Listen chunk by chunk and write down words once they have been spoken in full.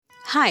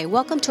Hi,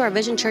 welcome to our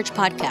Vision Church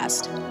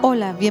podcast.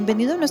 Hola,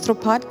 bienvenido a nuestro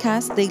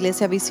podcast de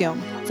Iglesia Visión.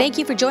 Thank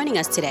you for joining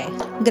us today.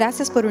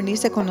 Gracias por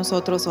unirse con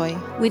nosotros hoy.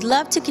 We'd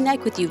love to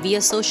connect with you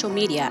via social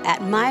media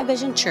at My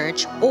Vision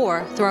Church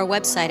or through our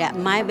website at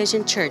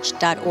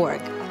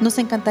myvisionchurch.org. Nos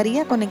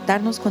encantaría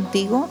conectarnos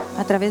contigo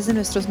a través de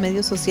nuestros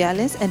medios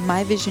sociales en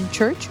My Vision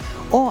Church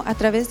o a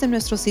través de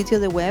nuestro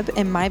sitio de web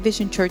en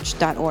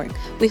myvisionchurch.org.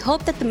 We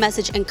hope that the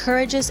message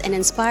encourages and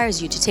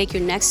inspires you to take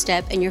your next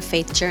step in your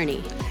faith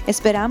journey.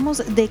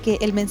 Esperamos de que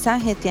el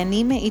mensaje te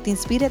anime y te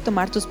inspire a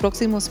tomar tus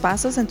próximos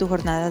pasos en tu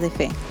jornada de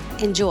fe.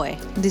 Enjoy.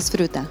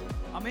 Disfruta.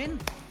 Amén.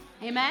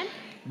 Amen.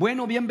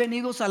 Bueno,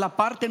 bienvenidos a la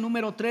parte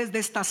número 3 de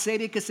esta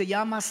serie que se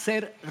llama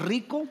Ser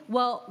Rico.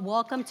 Well,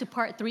 welcome to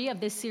part 3 of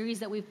this series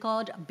that we've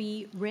called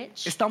Be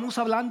Rich. Estamos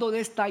hablando de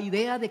esta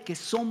idea de que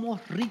somos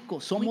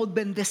ricos, somos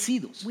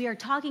bendecidos. We are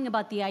talking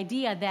about the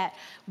idea that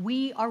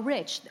we are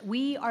rich, that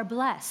we are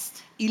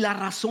blessed. Y la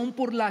razón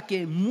por la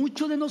que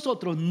muchos de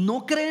nosotros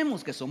no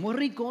creemos que somos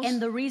ricos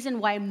And the reason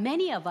why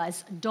many of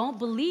us don't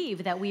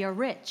believe that we are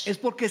rich es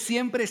porque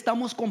siempre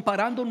estamos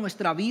comparando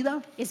nuestra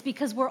vida is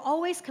because we're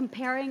always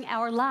comparing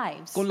our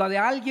lives con la de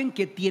alguien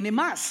que tiene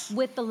más.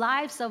 with the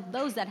lives of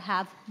those that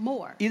have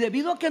more. Y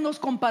debido a que nos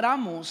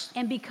comparamos,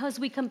 And because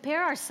we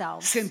compare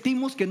ourselves,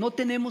 sentimos que no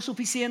tenemos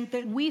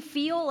suficiente we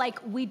feel like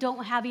we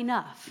don't have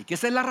enough. y que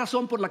esa es la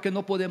razón por la que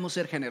no podemos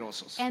ser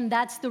generosos. And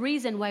that's the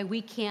reason why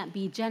we can't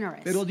be generous.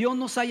 Pero Dios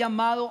nos ha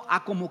llamado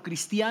a como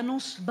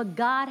cristianos But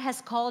God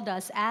has called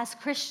us as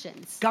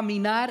Christians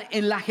caminar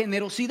en la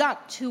generosidad.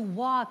 to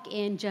walk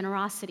in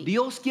generosity.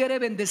 Dios quiere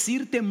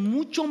bendecirte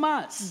mucho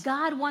más,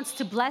 God wants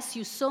to bless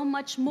you so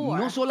much more,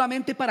 no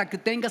solamente para que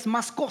tengas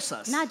más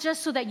cosas, not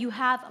just so that you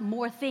have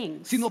more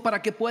things, sino para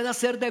que puedas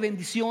ser de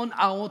bendición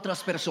a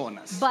otras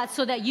personas. but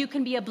so that you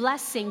can be a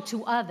blessing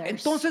to others.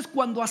 Entonces,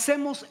 cuando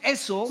hacemos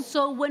eso,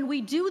 So when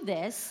we do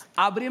this,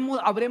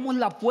 abremos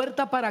la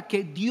puerta para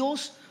que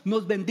Dios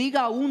nos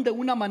bendiga aún de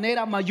una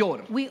manera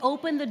mayor. we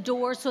open the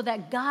door so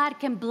that God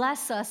can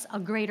bless us a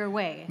greater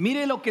way.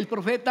 Mire lo que el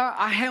profeta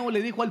Ageo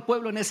le dijo al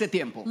pueblo en ese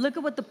tiempo. Look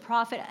at what the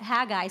prophet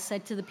Haggai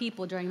said to the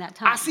people during that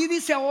time. Así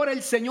dice ahora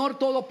el Señor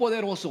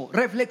Todopoderoso: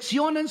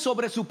 reflexionen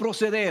sobre su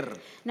proceder.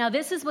 Now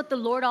this is what the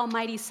Lord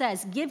Almighty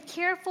says: give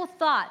careful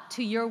thought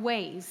to your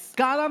ways.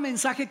 Cada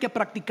mensaje que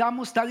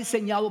practicamos está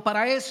diseñado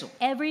para eso.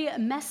 Every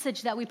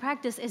message that we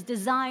practice is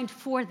designed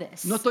for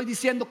this. No estoy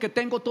diciendo que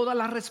tengo todas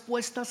las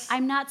respuestas.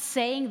 I'm not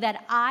saying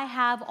that I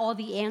have all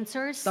the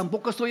answers,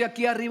 Tampoco estoy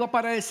aquí arriba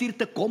para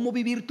decirte cómo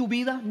vivir tu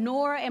vida,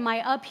 nor am I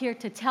up here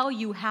to tell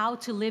you how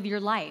to live your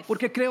life,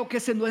 porque creo que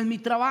ese no es mi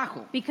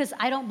trabajo. because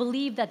I don't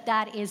believe that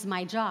that is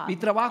my job. Mi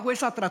trabajo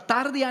es a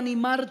tratar de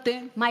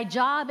animarte My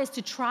job is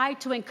to try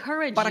to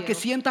encourage para que you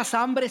sientas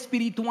hambre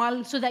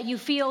espiritual, so that you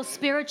feel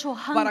spiritual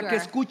para que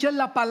hunger, escuches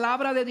la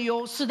palabra de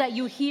Dios so that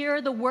you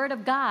hear the word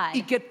of God,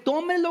 y que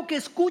tomes lo que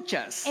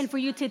escuchas and for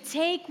you to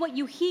take what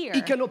you hear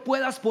y que lo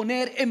puedas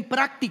poner en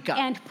práctica.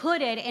 and put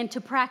it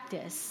into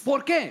practice.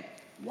 ¿Por qué?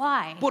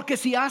 Why? Porque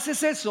si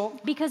haces eso,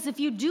 Because if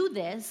you do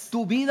this,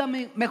 tu vida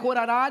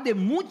mejorará de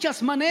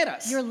muchas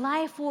maneras. your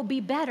life will be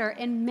better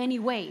in many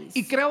ways.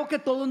 Y creo que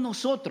todos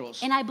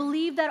nosotros, And I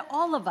believe that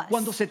all of us,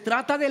 cuando se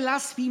trata de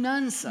las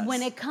finanzas,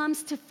 when it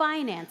comes to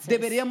finances,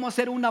 deberíamos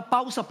hacer una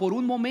pausa por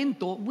un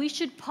momento we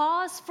should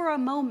pause for a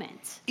moment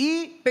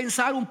y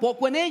pensar un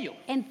poco en ello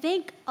and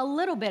think a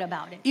little bit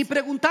about it y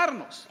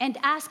preguntarnos: and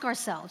ask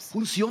ourselves,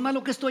 ¿funciona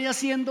lo que estoy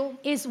haciendo?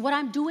 is what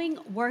I'm doing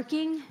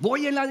working?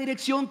 ¿Voy en la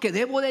dirección que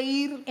debo de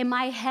ir? Am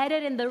I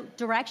headed in the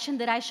direction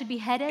that I should be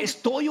headed?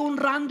 ¿Estoy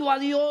honrando a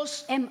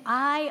Dios? Am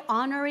I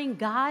honoring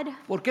God?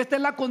 Porque esta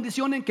es la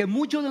condición en que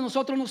muchos de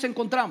nosotros nos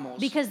encontramos,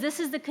 Because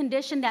this is the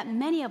condition that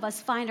many of us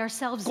find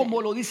ourselves como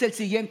in. lo dice el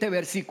siguiente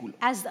versículo.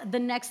 As the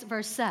next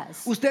verse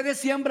says, Ustedes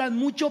siembran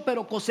mucho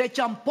pero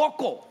cosechan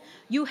poco.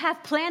 you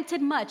have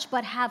planted much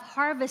but have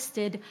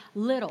harvested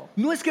little.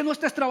 No es que no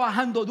estés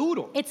trabajando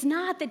duro, It's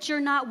not that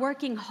you're not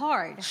working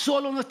hard.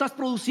 solo no estás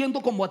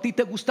produciendo como a ti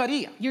te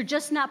gustaría. You're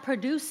just not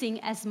producing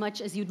as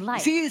much as you'd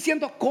like. Sigue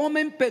diciendo: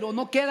 comen pero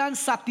no quedan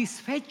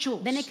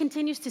satisfechos. Then it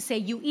continues to say,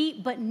 you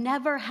eat but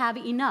never have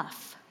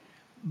enough.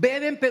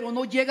 Beben pero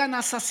no llegan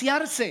a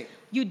saciarse.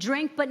 You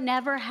drink but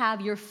never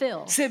have your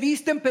fill. Se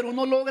visten pero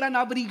no logran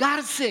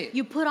abrigarse.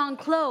 You put on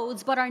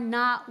clothes but are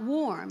not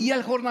warm. Y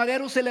al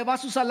jornalero se le va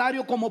su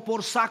salario como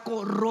por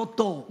saco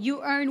roto.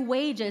 You earn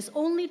wages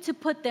only to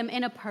put them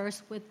in a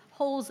purse with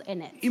holes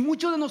in it. Y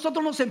muchos de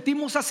nosotros nos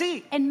sentimos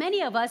así. And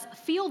many of us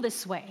feel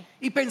this way.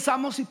 Y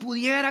pensamos: si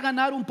pudiera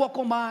ganar un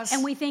poco más,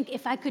 And we think,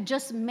 if I could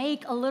just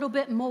make a little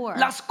bit more,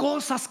 las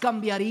cosas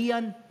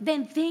cambiarían.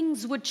 then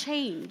things would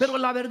change. Pero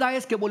la verdad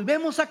es que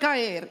volvemos a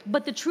caer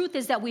But the truth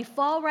is that we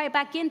fall right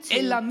back into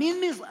en la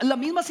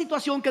misma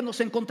situación que nos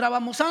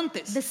encontrábamos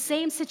antes. the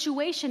same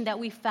situation that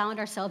we found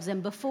ourselves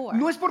in before.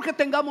 No es porque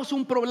tengamos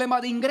un problema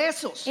de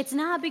ingresos, It's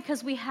not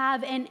because we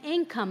have an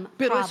income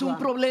pero es un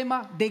problem,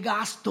 problema de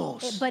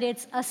gastos. but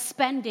it's a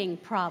spending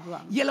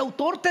problem. Y el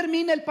autor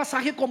termina el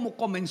pasaje como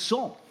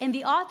comenzó And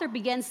the author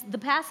begins the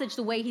passage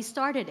the way he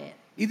started it.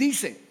 y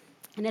dice: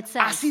 And it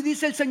says, Así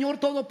dice el Señor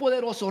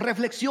Todopoderoso,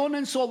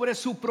 reflexionen sobre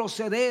su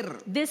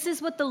proceder. this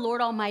is what the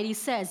Lord Almighty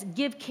says,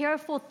 give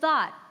careful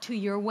thought to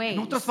your ways. En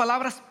otras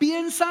palabras,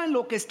 piensa en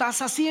lo que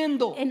estás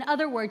haciendo. In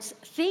other words,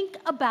 think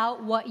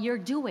about what you're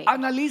doing.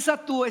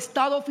 Analiza tu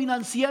estado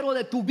financiero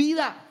de tu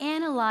vida.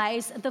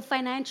 Analyze the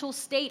financial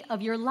state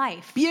of your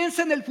life.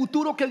 Piensa en el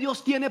futuro que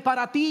Dios tiene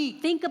para ti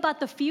Think about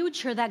the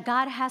future that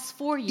God has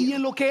for y you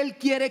en lo que Él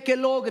quiere que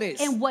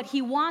logres. and what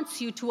He wants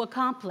you to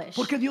accomplish.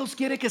 Porque Dios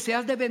quiere que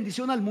seas de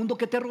bendición al mundo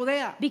que te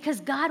rodea. Because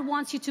God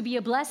wants you to be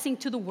a blessing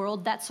to the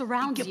world that Y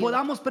surrounds que you.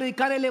 podamos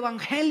predicar el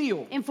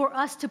evangelio And for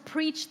us to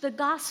preach the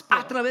gospel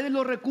a través de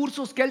los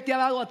recursos que Él te ha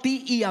dado a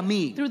ti y a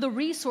mí. through the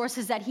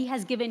resources that He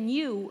has given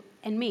you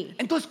and me.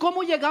 Entonces,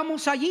 ¿cómo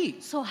llegamos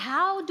allí? So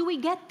how do we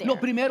get there? Lo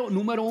primero,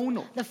 número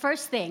uno, The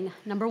first thing,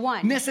 number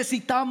one,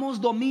 necesitamos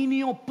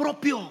dominio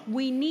propio.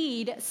 we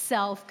need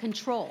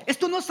self-control.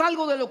 Esto no es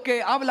algo de lo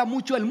que habla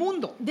mucho el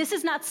mundo, This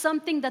is not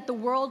something that the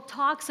world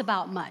talks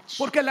about much.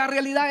 porque la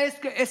realidad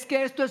es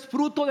que esto es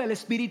fruto del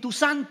Espíritu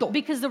Santo.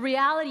 Because the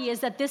reality is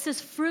that this is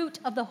fruit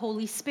of the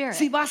Holy Spirit.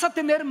 Si vas a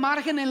tener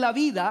margen en la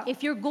vida,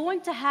 If you're going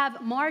to have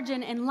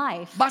margin in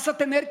life, vas a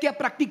tener que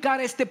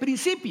practicar este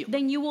principio.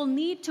 then you will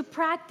need to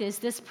practice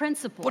this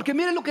principle. Porque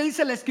miren lo que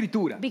dice la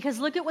Escritura. Because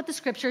look at what the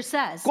scripture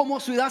says. Como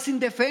ciudad sin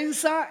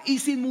defensa y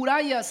sin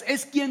murallas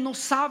es quien no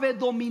sabe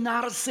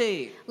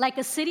dominarse. Like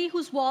a city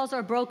whose walls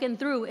are broken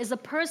through is a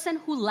person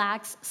who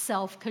lacks En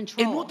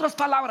self-control. otras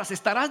palabras,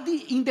 estarás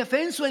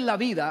indefenso en la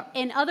vida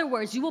In other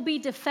words, you will be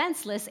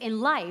defenseless in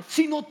life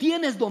si no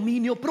tienes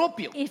dominio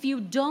propio. if you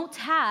don't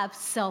have Y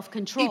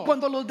self-control.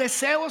 cuando los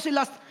deseos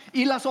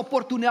y las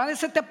oportunidades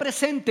se te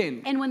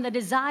presenten, And when the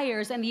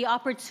desires and the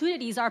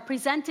opportunities are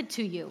presented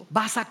to you,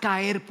 vas a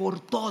caer por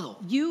todo.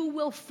 you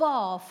will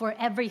fall for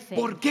everything.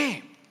 ¿Por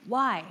qué?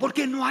 Why?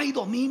 Porque no hay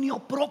dominio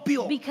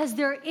propio. Because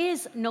there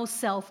is no Y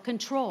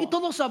self-control.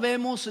 todos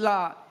sabemos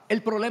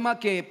el problema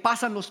que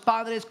pasan los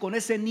padres con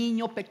ese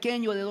niño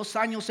pequeño de 2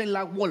 años en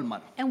la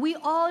Walmart. And we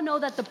all know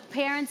that the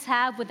parents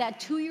have with that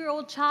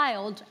 2-year-old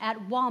child at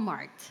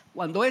Walmart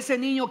Cuando ese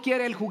niño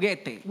quiere el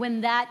juguete when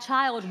that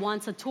child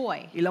wants a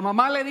toy. y la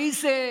mamá le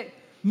dice,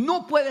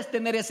 no puedes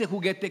tener ese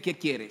juguete que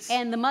quieres.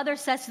 And the mother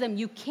says to them,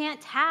 you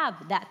can't have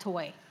that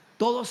toy.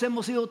 Todos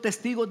hemos sido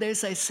testigos de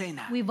esa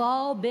escena. We've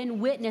all been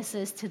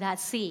witnesses to that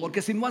scene.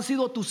 Porque si no han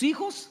sido tus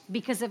hijos,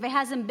 Because if it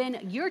hasn't been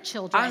your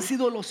children, han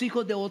sido los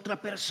hijos de otra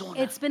persona.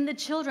 it's been the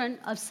children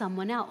of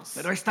someone else.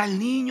 Pero está el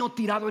niño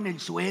tirado en el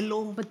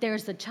suelo. But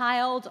there's the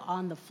child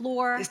on the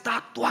floor, Está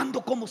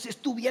actuando como si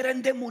estuviera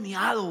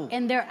endemoniado.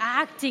 and they're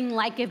acting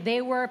like if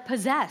they were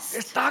possessed.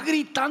 Está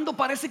gritando,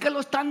 parece que lo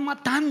están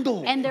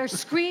matando. And they're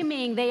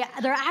screaming,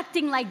 they're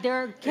acting like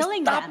they're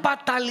killing Está them.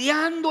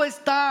 pataleando,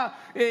 está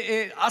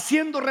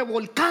haciendo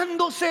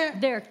revolcándose.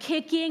 They're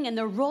kicking and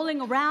they're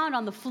rolling around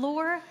on the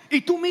floor.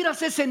 Y tú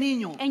miras a ese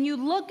niño And you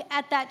look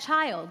at that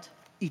child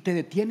y te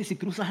detienes y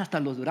cruzas hasta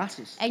los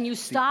brazos. and you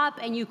stop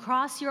and you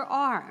cross your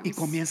arms Y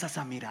comienzas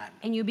a mirar.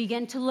 and you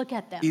begin to look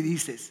at them Y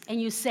dices,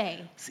 and you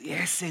say, si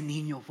ese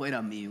niño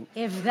fuera mío,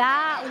 if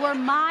that were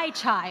my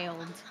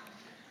child,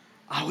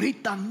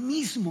 ahorita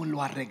mismo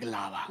lo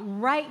arreglaba.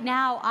 right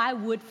now I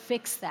would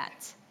fix that.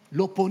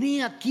 Lo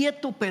ponía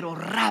quieto pero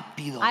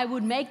rápido. I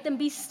would make them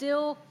be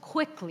still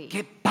quickly.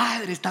 Qué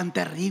padres tan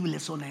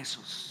terribles son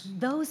esos.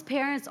 Those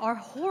parents are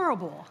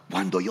horrible.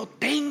 Cuando yo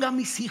tenga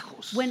mis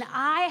hijos, When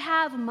I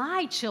have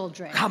my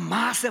children,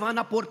 jamás se van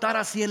a portar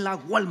así en la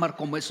Walmart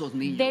como esos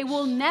niños. they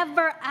will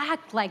never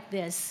act like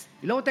this.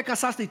 Y luego te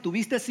casaste y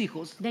tuviste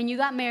hijos Then you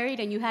got married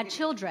and you had y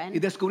children,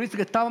 descubriste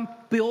que estaban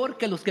peor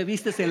que los que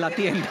vistes en la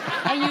tienda.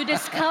 and you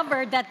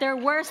discovered that they're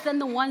worse than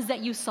the ones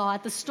that you saw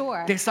at the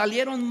store. Te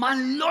salieron más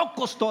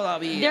locos They're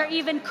todavía.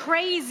 even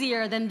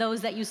crazier than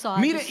those that you saw at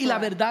Mire, the y la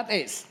store. verdad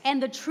es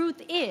And the truth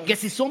que is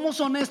si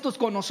somos honestos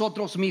con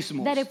nosotros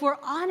mismos, that if we're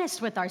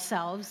honest with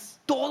ourselves,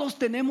 todos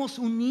tenemos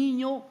un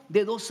niño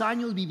de 2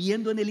 años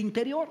viviendo en el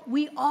interior.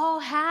 we all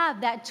have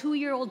that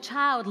 2-year-old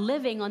child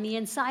living on the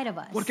inside of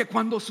us. Porque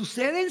cuando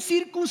suceden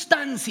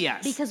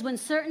circunstancias, Because when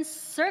certain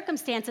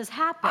circumstances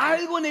happen,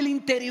 algo en el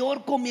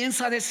interior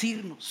comienza a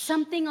decirnos,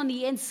 something on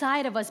the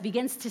inside of us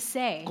begins to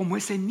say, como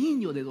ese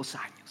niño de 2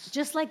 años,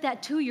 just like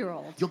that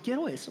 2-year-old, yo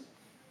quiero eso.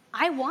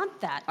 I want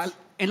that.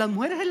 En las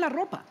mujeres es la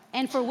ropa.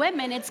 And for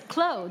women, it's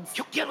clothes.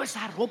 Yo quiero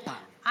esa ropa.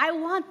 I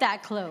want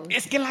that clothes.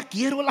 Es que la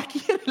quiero, la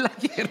quiero, la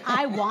quiero.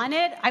 I want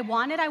it, I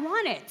want it, I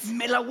want it.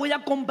 Me la voy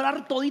a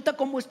comprar todita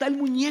como está el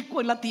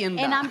muñeco en la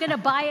tienda. And I'm going to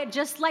buy it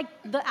just like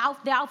the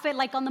outfit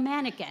like on the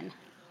mannequin.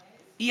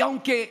 Y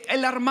aunque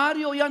el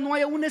armario ya no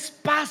haya un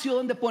espacio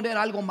donde poner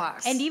algo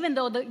más. And even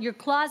though your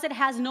closet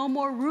has no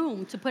more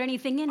room to put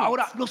anything in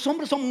Ahora, it. los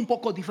hombres somos un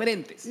poco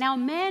diferentes. Now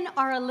men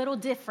are a little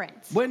different.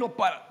 Bueno,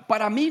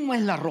 para mí no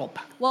es la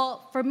ropa. Well,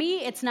 for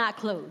me, it's not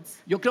clothes.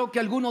 Yo creo que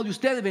algunos de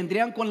ustedes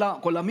vendrían con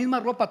la misma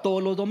ropa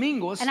todos los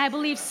domingos. And I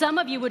believe some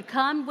of you would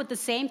come with the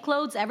same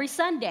clothes every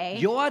Sunday.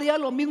 Yo haría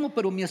lo mismo,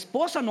 pero mi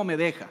esposa no me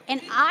deja. And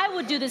I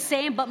would do the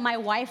same, but my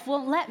wife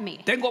won't let me.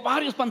 Tengo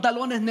varios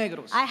pantalones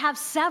negros I have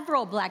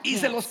several black y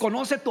se los pants,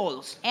 conoce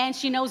todos. and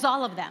she knows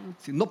all of them.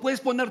 Si no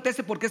puedes ponerte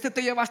ese porque este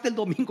te llevaste el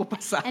domingo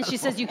pasado. And she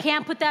says, you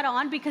can't put that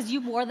on because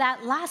you wore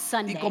that last Y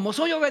Sunday. como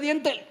soy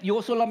obediente,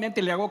 yo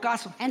solamente le hago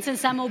caso. And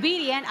since I'm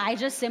obedient, I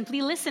just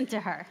simply listen to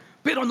her.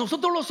 Pero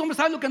nosotros los hombres,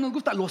 ¿saben lo que nos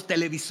gusta? Los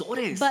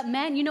televisores. But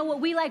men, you know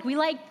what we like? We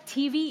like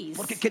TVs.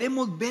 Porque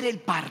queremos ver el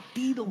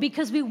partido.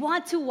 Because we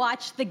want to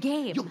watch the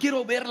game. Yo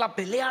quiero ver la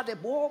pelea de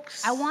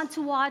box. I want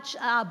to watch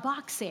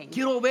boxing.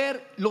 Quiero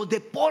ver los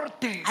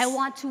deportes. I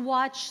want to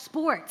watch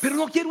sports. Pero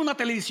no quiero una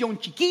televisión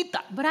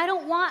chiquita. But I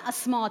don't want a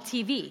small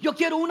TV. Yo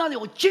quiero una de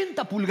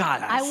 80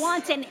 pulgadas. I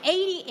want an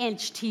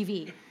 80-inch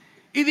TV.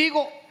 Y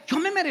digo, yo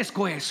me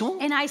merezco eso.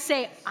 And I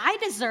say, I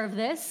deserve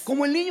this.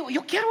 Como el niño,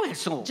 yo quiero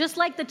eso. Just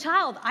like the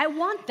child, I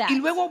want that. Y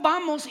luego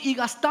vamos y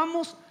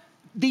gastamos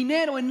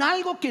dinero en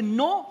algo que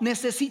no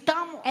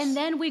necesitamos. And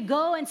then we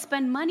go and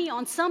spend money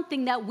on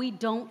something that we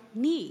don't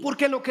need.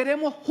 Porque lo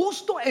queremos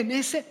justo en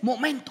ese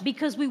momento.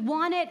 Because we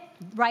want it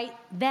right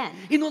then.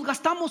 Y nos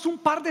gastamos un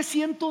par de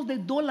cientos de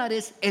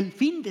dólares el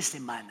fin de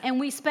semana. And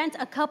we spent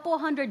a couple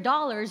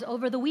 $100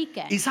 over the ¿Y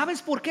weekend.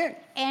 sabes por qué?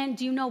 And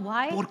do you know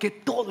why? Porque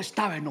todo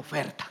estaba en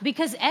oferta.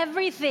 Because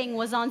everything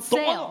was on Todo.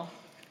 sale.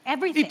 Y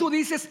Everything. tú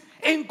dices,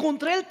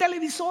 encontré el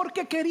televisor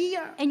que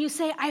quería, And you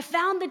say, I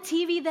found the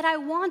TV that I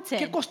que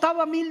wanted.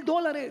 costaba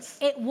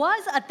 $1,000. It was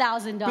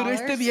Pero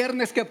este $1,000.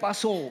 viernes que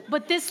pasó,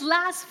 But this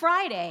last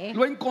Friday,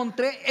 lo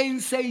encontré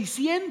en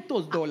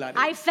 $600.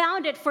 I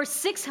found it for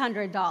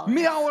 $600.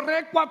 Me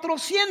ahorré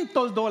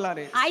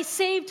 $400. I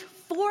saved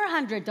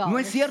 $400. No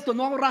es cierto,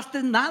 no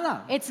ahorraste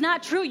nada. It's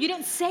not true. You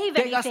didn't save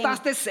Te anything.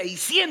 gastaste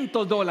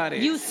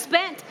 $600. You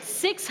spent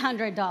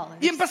 $600.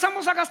 Y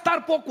empezamos a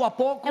gastar poco a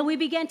poco. And we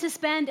began to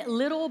spend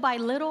little by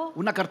little.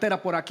 Una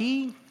cartera por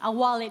aquí, A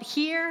wallet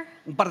here,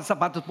 un par de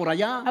zapatos por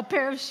allá. a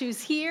pair of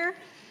shoes here.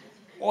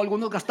 O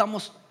algunos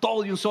gastamos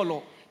todo de un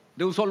solo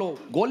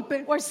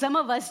golpe. Or some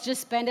of us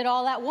just spend it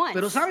all at once.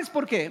 Pero ¿sabes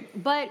por qué?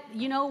 But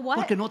you know what?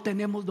 Porque no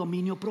tenemos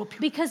dominio propio.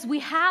 Because we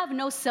have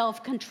no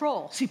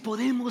self-control. Si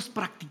podemos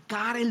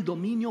practicar el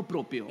dominio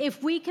propio,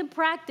 If we can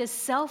practice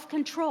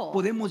self-control,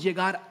 podemos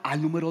llegar al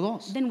número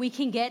 2. then we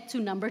can get to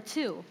number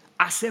 2.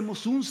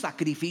 Hacemos un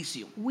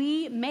sacrificio.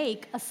 We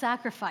make a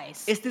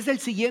sacrifice. Este es el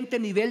siguiente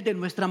nivel de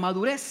nuestra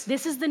madurez.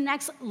 This is the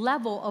next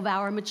level of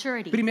our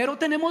maturity. Primero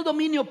tenemos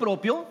dominio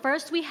propio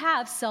First, we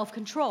have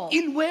self-control.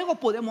 y luego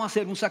podemos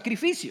hacer un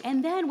sacrificio.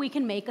 And then we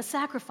can make a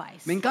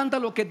sacrifice. Me encanta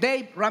lo que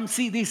Dave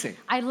Ramsey dice.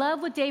 I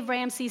love what Dave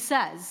Ramsey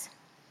says.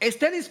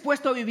 Esté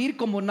dispuesto a vivir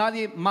como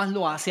nadie más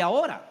lo hace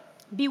ahora,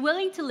 Be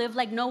willing to live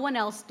like no one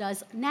else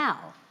does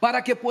now,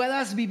 para que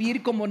puedas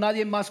vivir como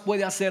nadie más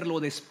puede hacerlo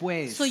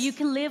después. so you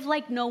can live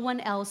like no one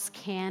else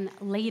can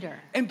later.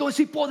 Entonces,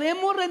 si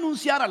podemos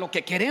renunciar a lo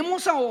que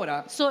queremos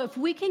ahora, So if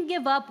we can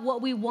give up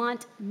what we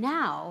want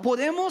now,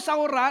 podemos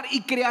ahorrar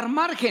y crear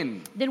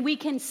margen. then we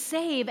can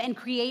save and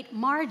create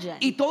margin.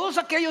 Y todos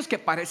aquellos que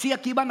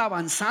parecía que iban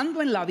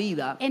avanzando en la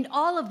vida, And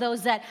all of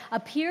those that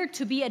appear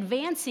to be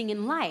advancing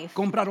in life,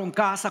 compraron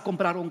casa,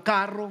 compraron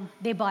carro,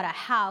 they bought a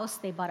house,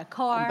 they bought a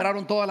car,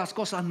 compraron todas las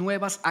cosas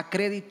nuevas a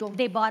crédito.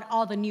 they bought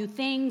all the new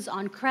things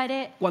on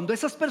credit. Cuando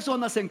esas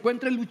personas se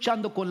encuentren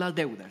luchando con las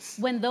deudas,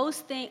 When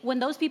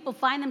those people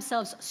find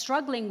themselves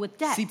struggling with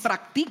debt, si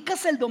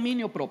practicas el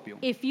dominio propio,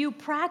 if you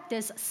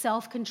practice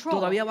self-control,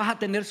 todavía vas a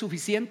tener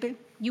suficiente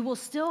you will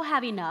still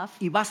have enough,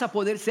 y vas a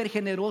poder ser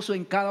generoso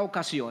en cada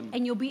ocasión.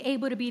 and you'll be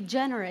able to be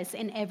generous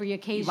in every Y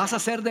occasion. vas a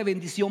ser de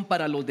bendición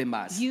para los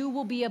demás. You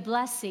will be a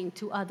blessing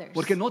to others.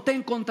 Porque no te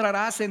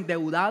encontrarás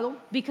endeudado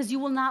Because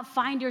you will not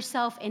find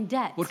yourself in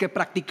debt. porque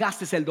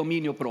practicaste el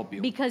dominio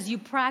propio. Because you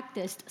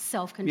practiced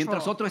self-control.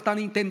 Mientras otros están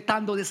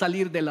intentando de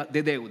salir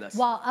de deudas,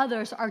 While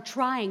others are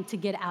trying to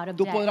get out of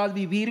tú debt. podrás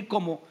vivir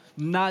como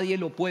nadie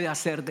lo puede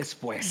hacer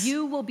después.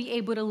 You will be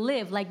able to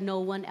live like no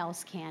one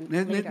else can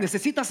later.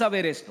 Necesitas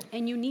saber esto.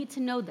 And you need to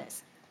know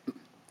this.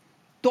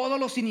 Todo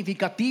lo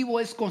significativo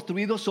es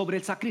construido sobre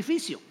el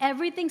sacrificio.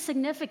 Everything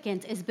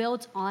significant is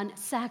built on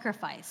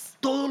sacrifice.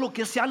 Todo lo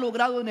que se ha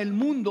logrado en el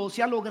mundo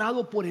se ha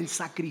logrado por el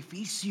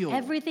sacrificio.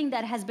 Everything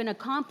that has been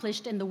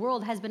accomplished in the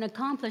world has been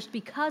accomplished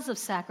because of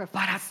sacrifice.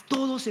 Para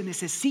todo se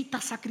necesita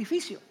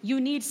sacrificio. You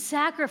need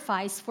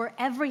sacrifice for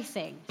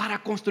everything. Para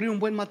construir un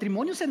buen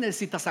matrimonio se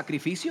necesita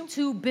sacrificio.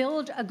 To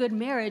build a good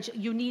marriage,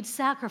 you need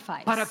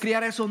sacrifice. Para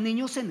criar a esos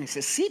niños se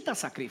necesita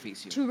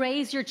sacrificio. To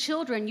raise your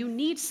children, you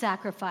need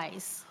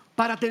sacrifice.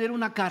 Para tener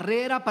una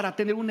carrera, para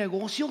tener un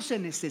negocio, se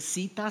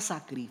necesita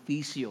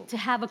sacrificio. To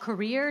have a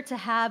career, to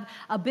have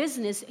a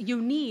business,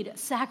 you need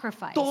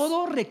sacrifice.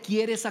 Todo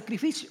requiere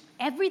sacrificio.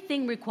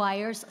 Everything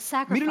requires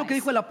sacrifice. Miren lo que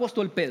dijo el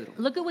apóstol Pedro.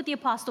 Look at what the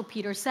Apostle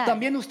Peter said.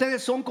 También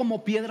ustedes son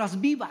como piedras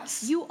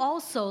vivas. You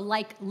also,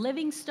 like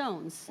living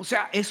stones. O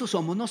sea, eso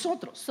somos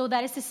nosotros, So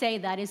that is to say,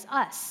 that is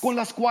us. con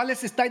las cuales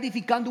se está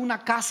edificando una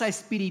casa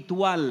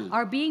espiritual.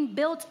 Are being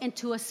built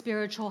into a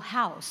spiritual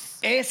house.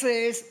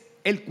 Ese es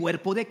el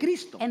cuerpo de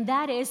Cristo, And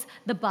that is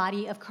the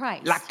body of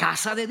Christ. la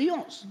casa de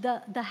Dios.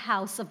 The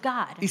house of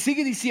God. Y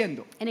sigue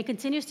diciendo, And it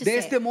continues to de say,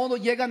 este modo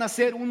llegan a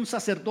ser un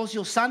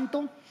sacerdocio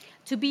santo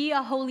to be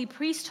a holy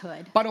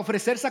priesthood, para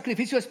ofrecer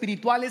sacrificios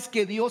espirituales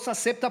que Dios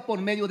acepta por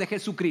medio de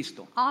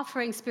Jesucristo.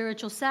 offering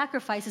spiritual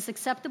sacrifices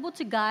acceptable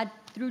to God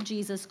through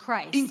Jesus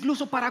Christ.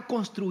 Incluso para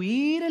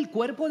construir el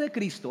cuerpo de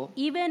Cristo,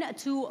 Even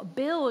to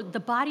build the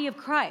body of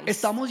Christ,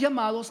 estamos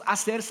llamados a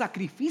hacer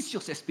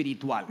sacrificios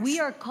espirituales. we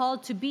are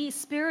called to be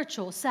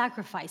spiritual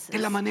sacrifices De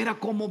la manera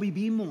como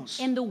vivimos,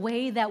 in the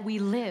way that we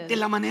live, de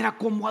la manera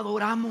como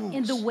adoramos,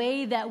 in the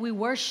way that we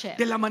worship,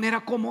 de la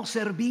manera como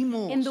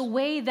servimos, in the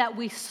way that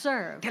we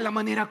serve, de la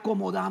manera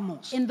como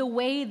damos, in the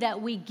way that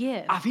we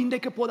give, a fin de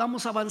que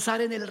podamos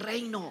avanzar en el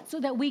reino. so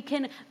that we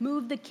can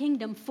move the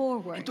kingdom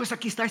forward. Entonces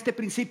aquí está este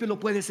principio, lo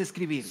puedes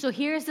escribir. So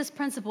here's this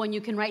principle, and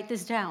you can write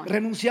this down.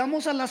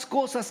 Renunciamos a las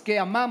cosas que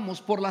amamos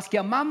por las que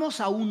amamos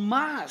aún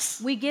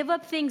más. We give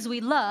up things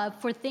we love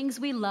for things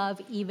we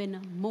love even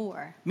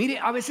more. Mire,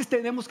 a veces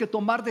tenemos que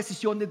tomar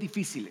decisiones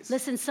difíciles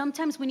Listen,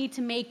 sometimes we need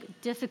to make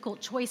difficult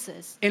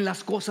choices en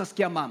las cosas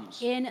que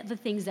amamos, in the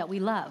things that we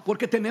love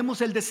porque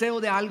tenemos el deseo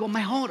de algo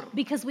mejor.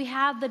 because we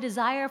have the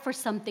desire for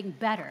something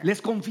better.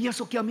 Les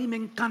confieso que a mí me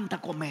encanta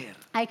comer.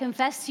 I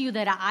confess to you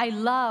that I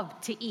love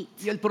to eat.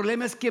 Y el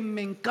problema es que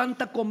me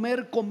encanta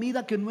comer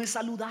comida que no es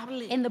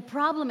saludable. And the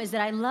problem is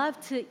that I love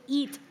to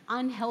eat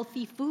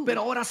unhealthy food.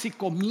 Pero ahora si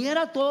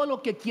comiera todo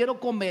lo que quiero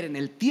comer en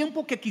el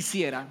tiempo que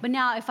quisiera But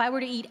now, if I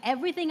were to eat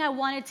everything I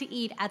wanted to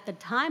eat at the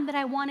time that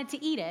I wanted to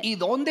eat it, y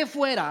donde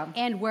fuera,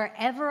 and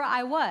wherever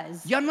I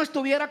was, ya no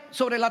estuviera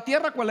sobre la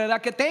tierra con la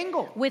edad que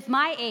tengo. with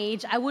my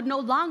age, I would no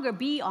longer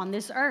be on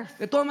this earth.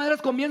 De todas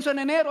maneras comienzo en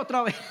enero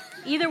otra vez.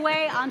 Either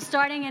way, I'm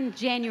starting in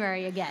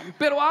January again.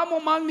 Pero amo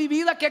más mi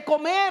vida que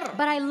comer.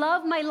 But I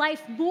love my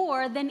life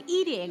more than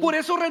eating. Por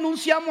eso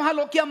renunciamos a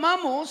lo que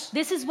amamos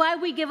This is why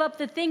we give up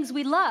the things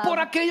we love por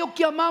aquello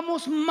que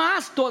amamos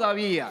más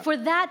todavía. for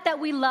that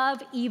we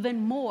love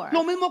even more.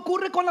 Lo mismo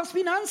ocurre con las The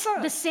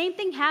finanzas. same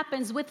thing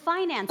happens with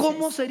finances.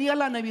 ¿Cómo sería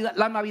la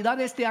Navidad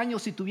de este año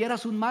si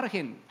tuvieras un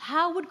margen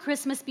How would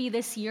Christmas be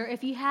this year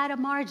if you had a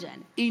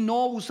margin y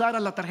no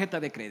usaras la tarjeta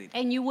de crédito?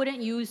 and you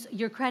wouldn't use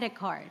your credit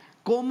card?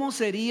 ¿Cómo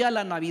sería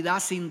la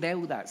Navidad sin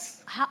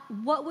deudas?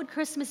 What would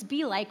Christmas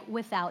be like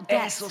without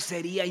debt? Eso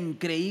sería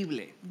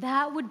increíble.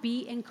 That would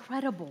be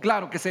incredible.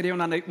 Claro que sería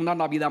una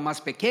Navidad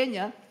más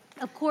pequeña,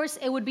 Of course,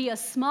 it would be a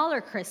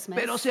smaller Christmas,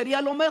 pero sería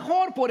lo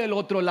mejor por el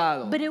otro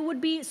lado. but it would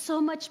be so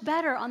much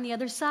better on the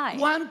other side.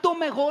 ¿Cuánto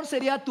mejor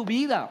sería tu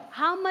vida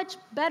How much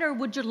better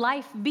would your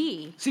life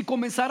be si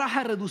comenzaras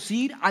a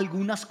reducir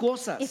algunas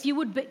cosas? if you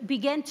would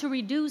begin to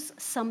reduce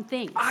some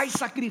things? Hay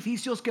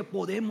sacrificios que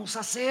podemos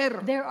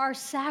hacer. There are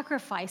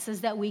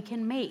sacrifices that we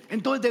can make.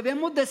 Entonces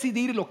debemos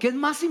decidir lo que es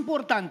más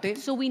importante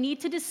So we need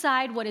to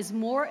decide what is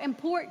more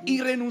important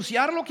y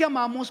renunciar lo que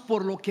amamos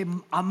por lo que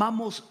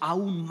amamos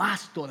aún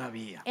más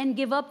todavía. and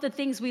give up the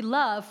things we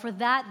love for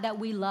that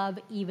we love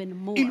even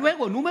more. Y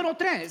luego, número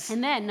 3,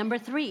 And then, number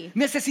 3,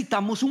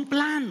 necesitamos un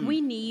plan.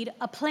 we need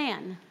a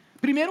plan.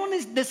 Primero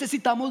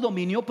necesitamos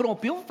dominio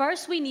propio.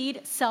 First, we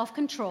need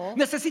self-control.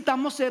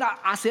 Necesitamos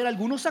hacer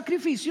algunos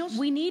sacrificios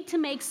We need to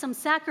make some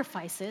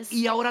sacrifices.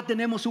 y ahora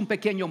tenemos un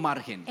pequeño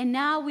margen And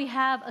now we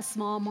have a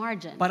small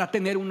margin para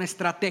tener una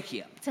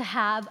estrategia. to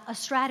have a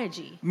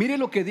strategy. Mire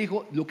lo que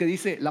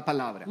dice la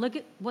palabra. Look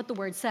at what the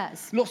word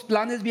says. Los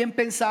planes bien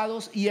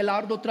pensados y el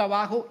arduo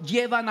trabajo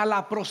llevan a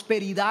la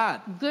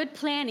prosperidad, Good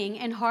planning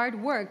and hard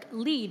work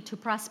lead to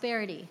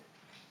prosperity,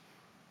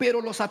 pero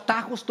los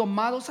atajos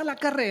tomados a la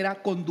carrera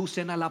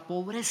conducen a la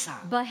pobreza.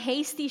 but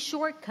hasty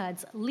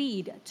shortcuts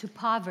lead to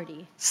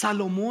poverty.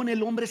 Salomón,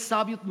 el hombre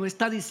sabio, no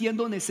está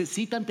diciendo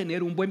necesitan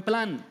tener un buen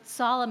plan.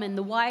 Solomon,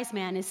 the wise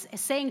man, is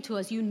saying to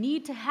us, you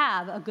need to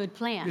have a good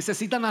plan.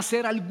 Necesitan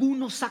hacer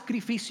algunos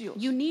sacrificios.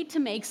 You need to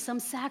make some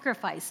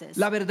sacrifices.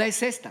 La verdad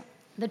es esta.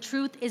 The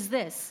truth is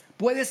this.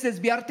 Puedes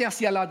desviarte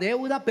hacia la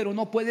deuda, pero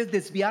no puedes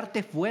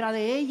desviarte fuera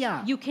de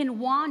ella. You can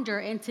wander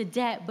into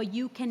debt, but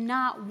you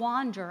cannot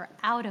wander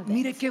out of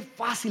Mire it. qué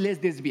fácil es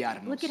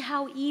desviarnos. Look at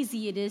how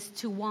easy it is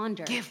to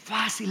wander. Qué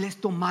fácil es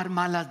tomar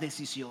malas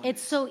decisiones.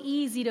 It's so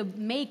easy to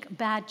make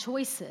bad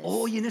choices.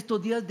 Hoy en estos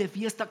días de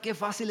fiesta, qué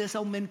fácil es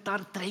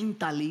aumentar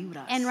 30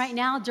 libras. And right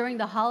now, during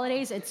the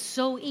holidays, it's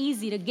so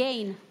easy to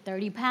gain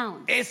 30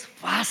 pounds. Es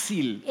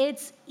fácil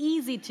It's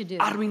easy to do.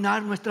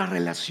 arruinar nuestras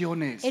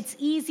relaciones. It's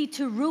easy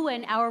to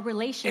ruin our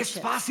relationships.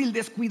 Es fácil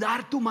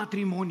descuidar tu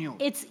matrimonio.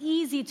 It's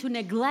easy to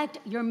neglect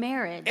your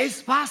marriage.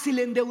 Es fácil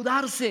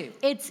endeudarse.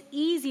 It's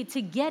easy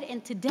to get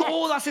into debt.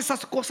 Todas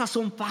esas cosas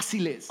son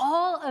fáciles.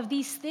 All of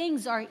these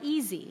things are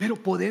easy, Pero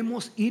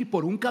podemos ir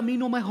por un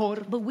camino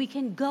mejor. but we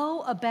can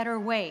go a better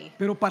way.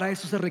 Pero para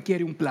eso se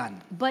requiere un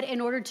plan. But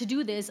in order to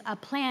do this, a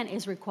plan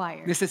is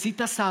required.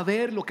 Necesitas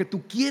saber lo que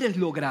tú quieres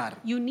lograr.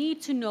 You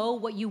need to know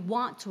what you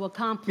want to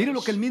accomplish. Mire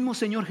lo que el mismo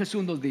Señor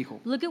Jesús nos dijo.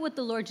 Look at what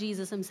the Lord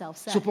Jesus himself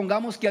said.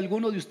 Supongamos que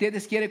alguno de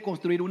ustedes quiere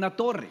construir una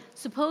torre.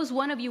 Suppose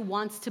one of you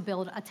wants to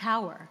build a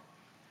tower.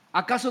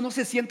 ¿Acaso no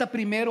se sienta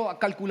primero a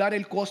calcular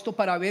el costo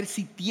para ver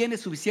si tiene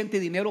suficiente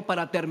dinero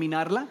para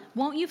terminarla?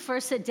 Won't you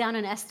first sit down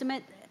and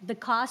estimate the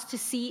cost to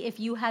see if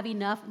you have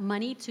enough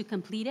money to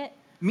complete it?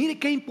 Mire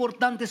qué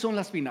importantes son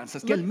las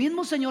finanzas, que el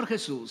mismo Señor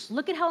Jesús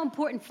Look at how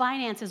important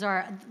finances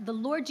are. The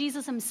Lord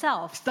Jesus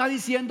himself, está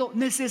diciendo,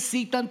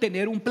 necesitan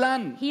tener un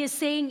plan he is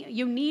saying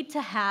you need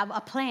to have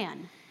a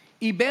plan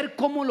y ver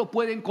cómo lo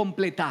pueden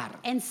completar.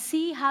 and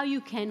see how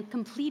you can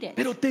complete it.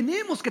 Pero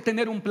tenemos que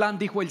tener un plan,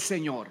 dijo el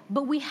Señor.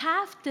 But we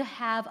have to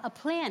have a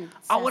plan.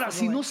 says Ahora, the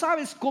si Lord. no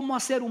sabes cómo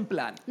hacer un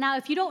plan, Now,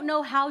 if you don't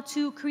know how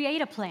to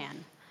create a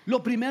plan,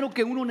 lo primero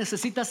que uno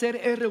necesita hacer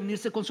es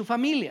reunirse con su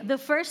familia the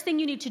first thing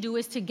you need to do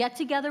is to get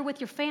together with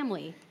your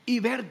family y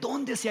ver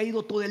dónde se ha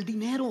ido todo el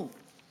dinero.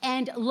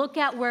 and look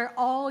at where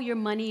all your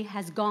money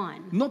has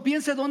gone. No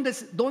piense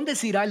dónde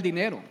se irá el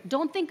dinero.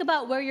 Don't think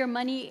about where your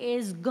money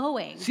is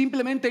going.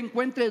 Simplemente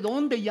encuentre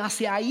dónde ya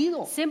se ha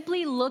ido.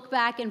 Simply look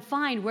back and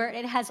find where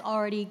it has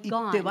already Y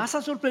gone. te vas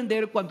a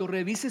sorprender cuando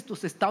revises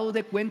tus estados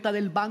de cuenta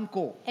del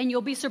banco. And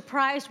you'll be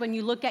surprised when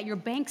you look at your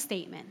bank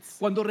statements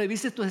Cuando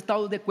revises tus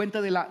estados de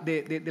cuenta de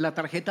la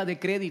tarjeta de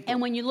crédito.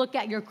 and when you look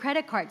at your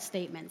credit card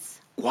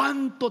statements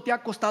 ¿Cuánto te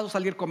ha costado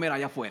salir a comer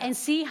allá afuera? and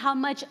see how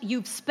much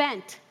you've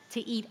spent to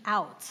eat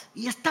out.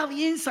 Y está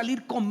bien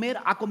salir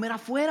a comer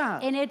afuera.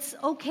 And it's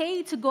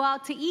okay to go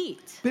out to eat.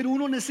 Pero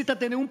uno necesita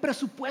tener un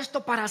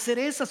presupuesto para hacer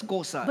esas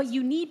cosas. But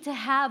you need to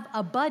have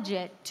a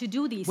budget to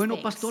do these Bueno,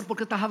 things. pastor, ¿por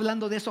qué estás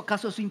hablando de eso?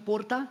 ¿Acaso eso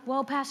importa?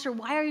 Well, Pastor,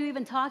 why are you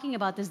even talking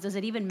about this? Does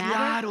it even matter?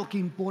 Claro que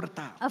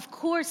importa. Of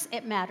course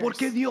it matters.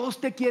 Porque Dios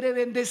te quiere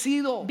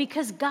bendecido.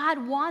 Because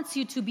God wants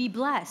you to be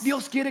blessed.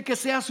 Dios quiere que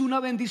seas una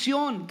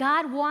bendición.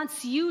 God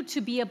wants you to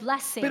be a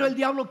blessing. Pero el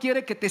diablo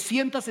quiere que te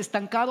sientas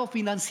estancado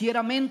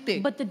financieramente.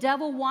 But the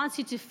devil wants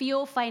you to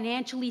feel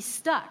financially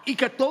stuck Y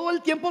que todo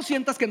el tiempo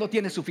sientas que no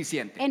tienes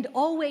suficiente. and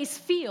always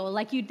feel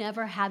like you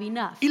never have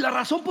enough. Y la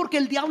razón por qué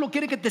el diablo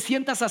quiere que te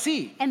sientas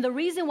así, And the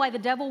reason why the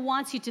devil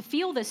wants you to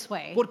feel this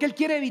way porque él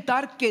quiere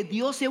evitar que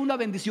Dios sea una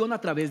bendición a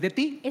través de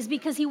ti. is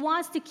because he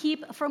wants to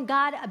keep from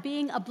God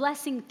being a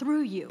blessing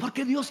through you.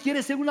 Porque Dios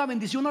quiere ser una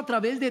bendición a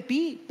través de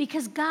ti.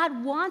 Because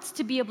God wants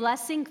to be a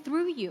blessing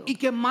through you. Y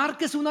que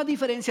marques una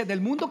diferencia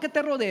del mundo que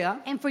te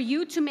rodea And for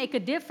you to make a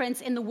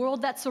difference in the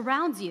world that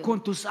surrounds you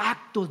con tus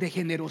actos de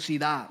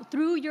generosidad.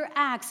 through your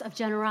acts of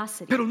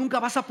generosity. Pero nunca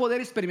vas a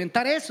poder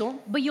experimentar eso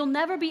But you'll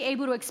never be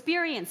able to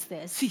experience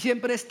this si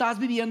siempre estás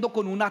viviendo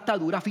con una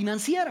atadura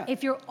financiera.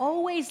 if you're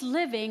always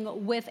living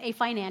with a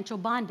financial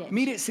bondage.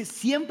 Mire, si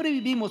siempre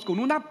vivimos con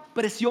una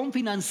presión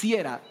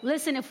financiera,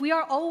 Listen, if we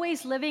are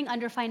always living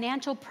under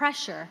financial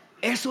pressure,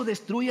 eso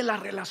destruye las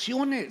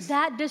relaciones.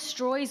 that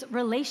destroys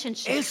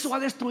relationships. Eso ha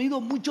destruido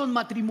muchos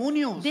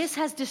matrimonios. This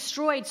has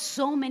destroyed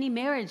so many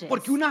marriages.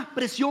 Porque una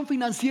presión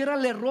financiera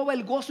le roba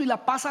el gozo y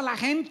la paz a la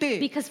gente.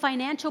 Because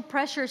financial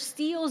pressure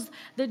steals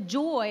the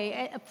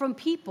joy from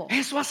people.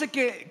 Eso hace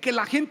que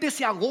la gente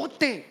se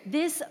agote.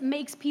 This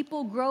makes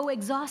people grow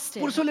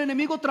exhausted. Por eso el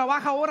enemigo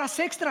trabaja horas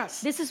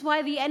extras This is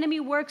why the enemy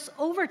works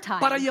overtime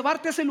para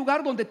llevarte a ese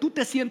lugar donde tú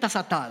te sientas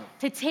atado.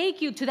 to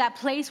take you to that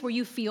place where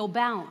you feel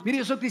bound. Mire,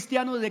 yo soy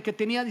cristiano desde que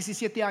tenía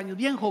 17 años,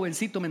 bien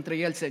jovencito me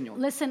entregué al Señor.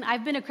 Listen,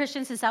 I've been a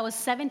Christian since I was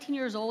 17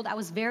 years old. I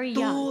was very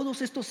young.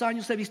 Todos estos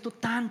años he visto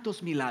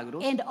tantos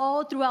milagros. And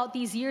all throughout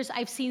these years,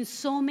 I've seen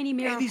so many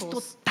He visto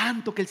miracles.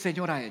 tanto que el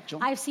Señor ha hecho.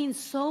 I've seen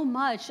so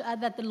much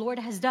that the Lord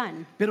has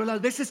done. Pero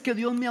las veces que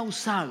Dios me ha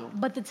usado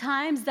But the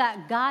times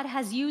that God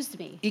has used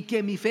me y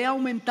que mi fe ha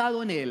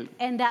aumentado en Él,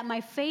 and that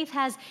my faith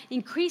has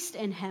increased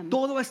in Him,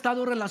 todo ha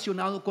estado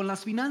relacionado con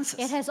las it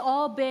finanzas. has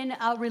all been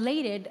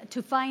related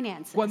to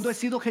finances. Cuando he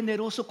sido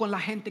generoso con la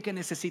gente que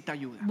necesita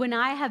ayuda. When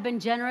I have been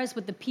generous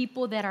with the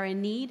people that are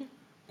in need,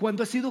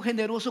 Cuando he sido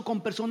generoso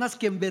con personas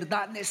que en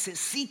verdad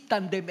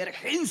necesitan de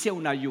emergencia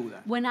una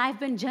ayuda. when I've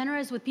been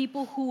generous with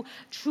people who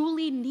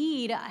truly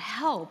need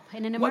help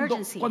in an Cuando,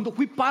 emergency, cuando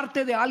fui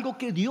parte de algo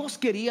que Dios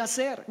quería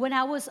hacer. when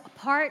I was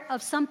part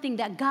of something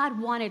that God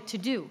wanted to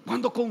do,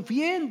 Cuando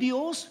confié en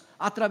Dios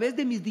a través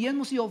de mis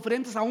diezmos y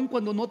ofrendas, aun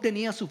cuando no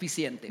tenía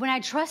suficiente. when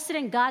I trusted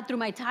in God through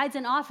my tithes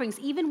and offerings,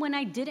 even when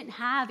I didn't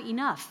have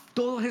enough.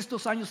 Todos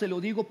estos años se lo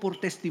digo por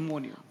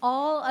testimonio.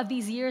 All of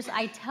these years,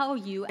 I tell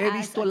you He as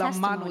visto a la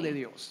mano testimony. de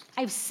Dios.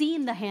 I've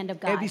seen the hand of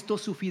He God. visto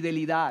su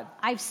fidelidad.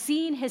 I've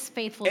seen His He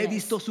faithfulness.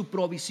 visto su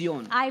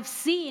provisión. I've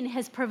seen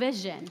His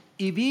provision.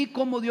 Y vi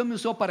cómo Dios me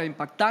usó para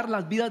impactar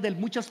las vidas de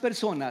muchas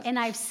personas And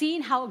I've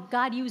seen how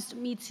God used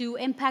me to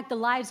impact the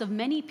lives of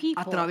many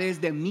people a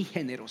través de mi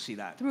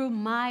generosidad. through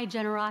my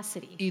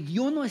generosity. Y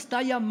Dios nos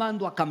está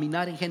llamando a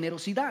caminar en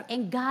generosidad.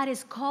 And God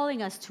is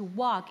calling us to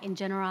walk in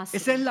generosity.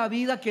 Esa es la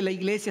vida que la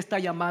iglesia está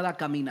llamada a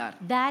caminar.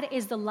 That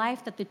is the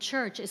life that the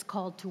church is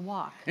called to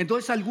walk.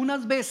 Entonces,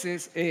 algunas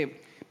veces,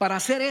 para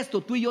hacer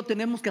esto, tú y yo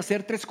tenemos que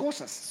hacer tres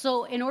cosas.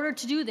 So in order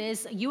to do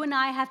this, you and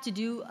I have to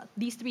do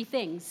these three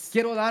things.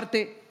 Quiero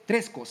darte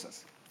tres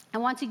cosas. I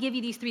want to give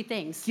you these three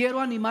things. Quiero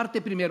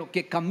animarte primero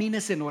que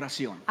camines en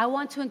oración. I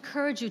want to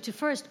encourage you to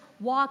first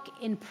walk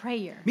in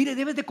prayer. Mire,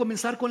 debes de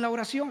comenzar con la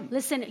oración.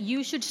 Listen,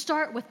 you should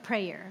start with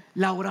prayer.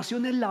 La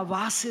oración es la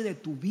base de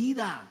tu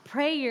vida.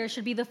 Prayer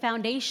should be the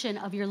foundation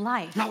of your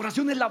life. La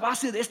oración es la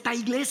base de esta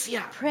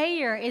iglesia.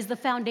 Prayer is the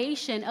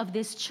foundation of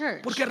this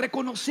church. Porque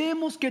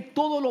reconocemos que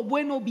todo lo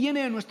bueno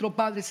viene de nuestro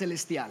Padre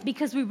Celestial.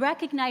 Because we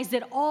recognize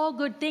that all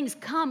good things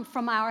come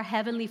from our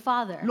Heavenly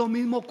Father. Lo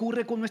mismo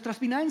ocurre con nuestras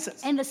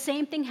finanzas. And the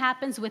same thing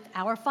happens with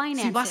our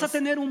finances. Si vas a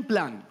tener un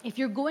plan If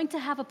you're going to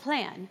have a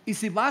plan, y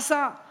si vas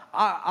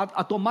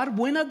a tomar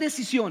buenas and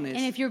decisiones,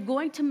 if you're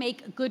going to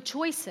make good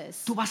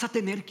choices, tú vas a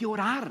tener que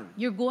orar.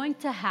 you're going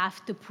to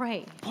have to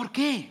pray. ¿Por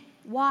qué?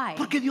 Why?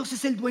 Porque Dios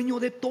es el dueño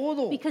de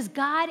todo. Because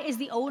God is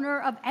the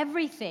owner of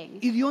everything.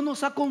 Y Dios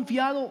nos ha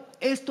confiado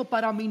esto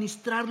para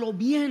administrarlo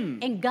bien.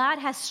 And God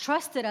has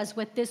trusted us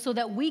with this so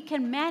that we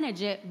can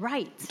manage it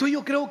right. Entonces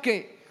yo creo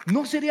que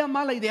no sería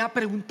mala idea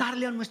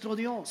preguntarle a nuestro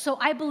Dios. So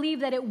I believe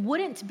that it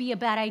wouldn't be a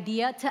bad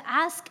idea to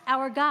ask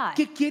our God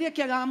 ¿Qué quiere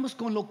que hagamos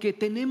con lo que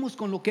tenemos,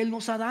 con lo que Él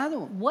nos ha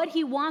dado? what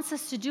He wants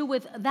us to do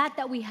with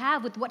that we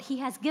have, with what He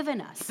has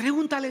given us.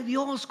 Pregúntale a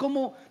Dios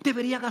cómo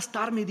debería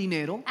gastar mi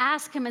dinero.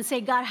 Ask Him and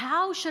say, God,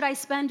 how should I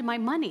spend my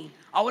money?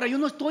 Ahora, yo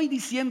no estoy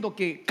diciendo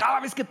que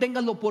cada vez que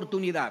tengas la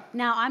oportunidad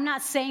Now, I'm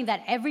not saying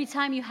that every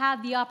time you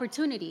have the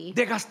opportunity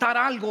de gastar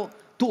algo,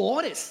 tú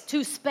ores.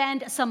 to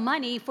spend some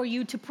money for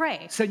you to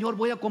pray. Señor,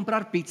 voy a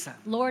comprar pizza.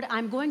 Lord,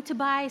 I'm going to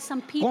buy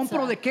some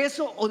 ¿Compro de pizza.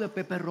 queso o de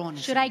pepperoni?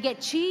 Should I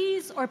get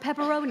cheese or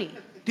pepperoni?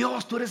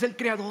 Dios, tú eres el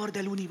creador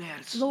del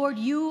universo. Lord,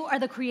 you are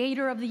the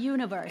creator of the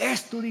universe.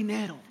 Es tu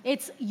dinero.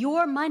 It's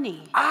your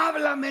money.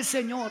 Háblame,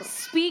 Señor.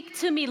 Speak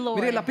to me, Lord.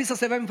 Mire, la pizza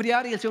se va a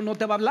enfriar y el Señor no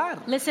te va a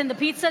hablar. Listen, the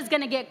pizza is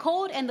going to get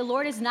cold and the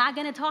Lord is not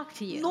going to talk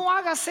to you. No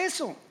hagas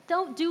eso.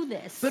 Don't do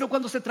this. Pero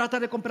cuando se trata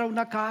de comprar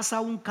una casa,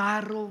 un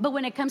carro, But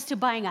when it comes to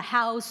buying a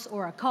house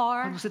or a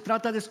car, cuando se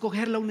trata de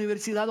escoger la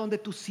universidad donde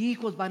tus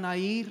hijos van a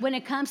ir, when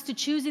it comes to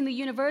choosing the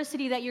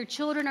university that your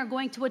children are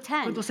going to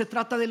attend, cuando se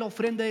trata de la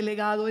ofrenda de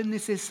legado, es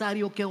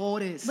necesario que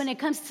ores. when it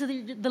comes to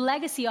the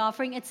legacy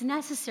offering, it's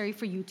necessary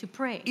for you to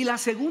pray. Y la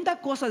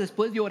segunda cosa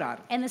después de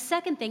orar, And the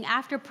second thing,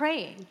 after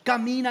praying,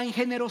 camina en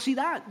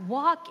generosidad.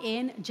 walk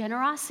in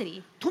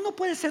generosity. Tú no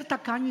puedes ser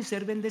tacaño y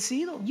ser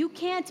bendecido. You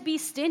can't be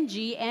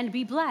stingy and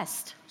be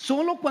blessed.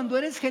 Solo cuando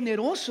eres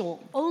generoso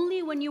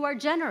Only when you are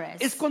generous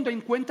es cuando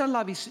encuentras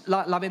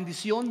la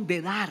bendición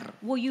de dar.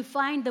 will you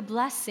find the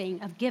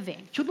blessing of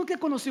giving. Yo nunca he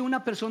conocido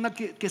una persona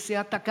que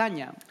sea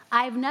tacaña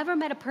I've never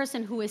met a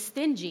person who is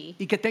stingy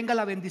y que tenga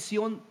la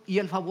bendición y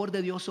el favor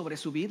de Dios sobre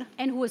su vida.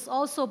 and who is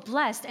also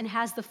blessed and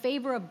has the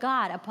favor of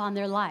God upon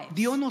their lives.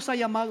 Dios nos ha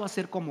llamado a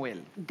ser como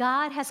Él.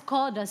 God has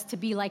called us to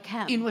be like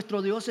Y Him.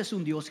 nuestro Dios es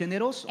un Dios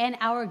generoso. And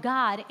our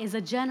God is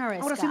a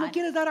generous Ahora, si no God.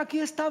 quieres dar aquí,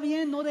 está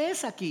bien, no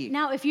des aquí.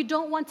 Now, if you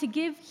don't want to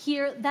give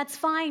here, that's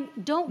fine.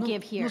 Don't No-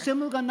 give here. Nos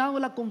hemos ganado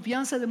la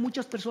confianza de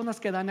muchas personas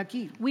que dan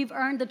aquí. We've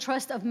earned the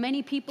trust of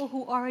many people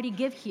who already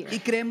give here. Y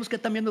creemos que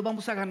también nos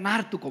vamos a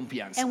ganar tu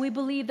confianza. And we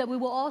believe that we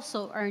will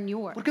also earn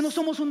yours. Porque no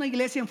somos una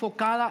iglesia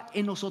enfocada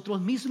en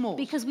nosotros mismos,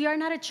 Because we are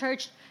not a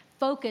church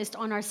focused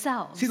on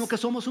ourselves, sino que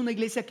somos una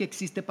iglesia que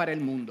existe para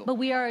el mundo. but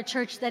we are a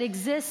church that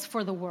exists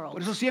for the world.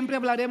 Por eso siempre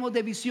hablaremos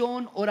de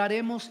visión,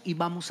 oraremos y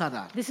vamos a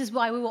dar. This is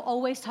why we will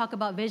always talk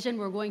about vision.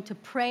 We're going to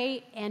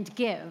pray and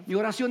give. Mi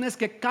oración es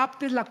que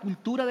captes la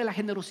cultura de la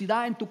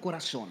generosidad en tu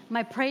corazón.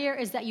 My prayer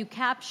is that you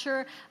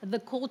capture the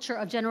culture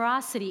of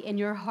generosity in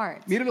your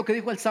heart. Mire lo que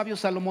dijo el sabio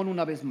Salomón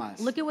una vez más.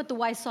 Look at what the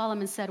wise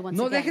Solomon said once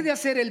No dejes again. de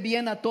hacer el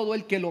bien a todo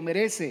el que lo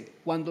merece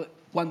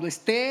cuando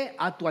esté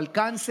a tu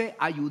alcance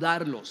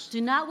ayudarlos.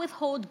 Do not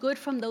withhold good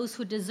from those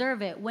who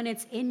deserve it when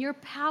it's in your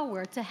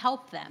power to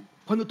help them.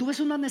 Cuando tú ves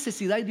una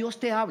necesidad y Dios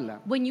te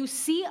habla When you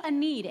see a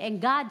need and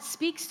God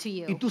speaks to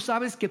y you, tú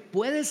sabes que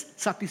puedes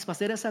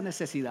satisfacer esa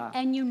necesidad,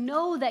 and you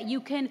know that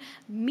you can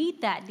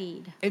meet that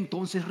need,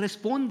 entonces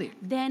responde.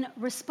 then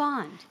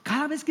respond.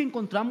 Cada vez que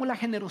encontramos la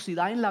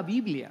generosidad en la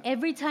Biblia,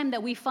 Every time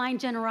that we find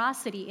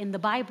generosity in the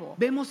Bible,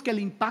 vemos que el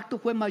impacto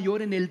fue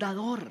mayor en el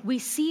dador. we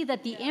see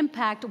that the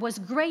impact was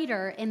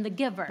greater in the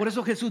giver. Por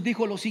eso Jesús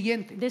dijo lo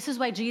siguiente. This is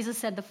why Jesus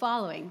said the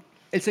following.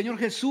 El Señor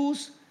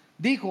Jesús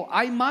dijo,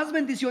 hay más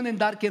bendición en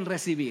dar que en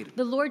recibir.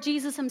 The Lord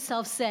Jesus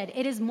himself said,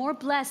 it is more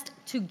blessed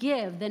to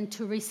give than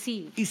to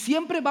receive. Y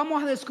siempre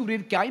vamos a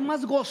descubrir que hay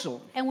más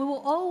gozo And we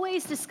will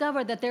always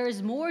discover that there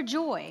is more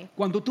joy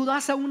cuando tú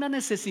das a una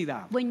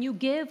necesidad when you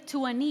give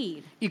to a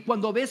need y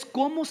cuando ves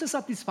cómo se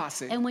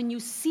satisface and when you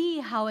see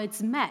how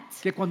it's met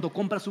que cuando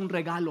compras un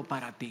regalo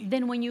para ti.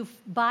 than when you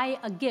buy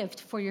a gift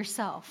for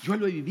yourself. Yo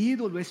lo he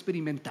vivido, lo he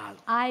experimentado.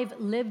 I've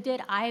lived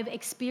it, I've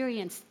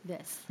experienced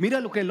this. Mira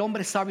lo que el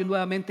hombre sabio,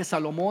 nuevamente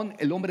Salomón,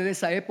 el hombre de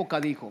esa época,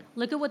 dijo: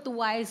 Look at what the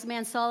wise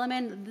man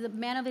Solomon, the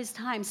man of his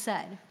time,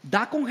 said.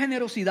 da con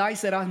generosidad y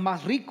serás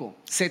más rico,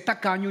 sé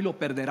tacaño y lo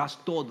perderás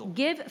todo.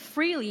 Give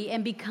freely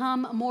and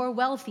become more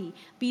wealthy.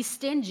 Be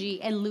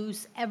stingy and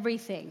lose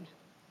everything.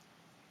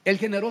 El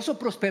generoso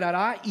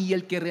prosperará y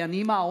el que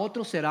reanima a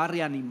otros será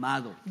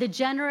reanimado. The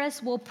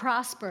generous will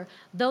prosper.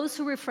 Those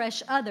who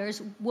refresh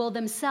others will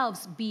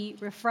themselves be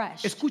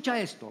refreshed. Escucha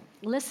esto.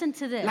 Listen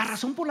to this. La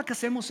razón por la que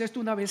hacemos esto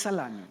una vez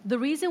al año The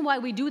reason why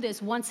we do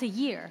this once a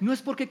year, no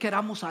es porque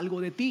queramos algo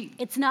de ti.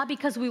 it's not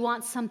because we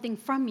want something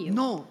from you.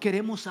 No,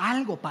 queremos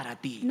algo para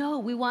ti. No,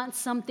 we want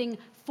something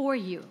for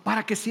you.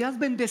 Para que seas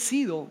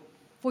bendecido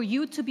For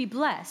you to be y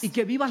blessed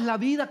que vivas la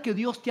vida que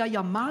Dios te ha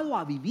llamado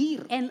a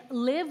vivir. and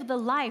live the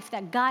life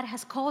that God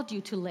has called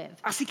you to live.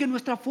 Así que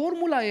nuestra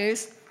fórmula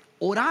es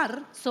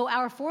orar, So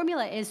our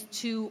formula is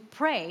to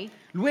pray,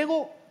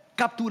 luego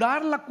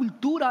capturar la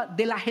cultura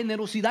de la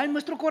generosidad en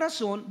nuestro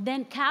corazón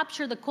then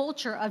capture the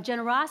culture of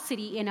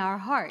generosity in our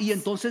hearts, y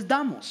entonces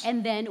damos.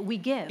 and then we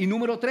give. Y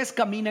número 3,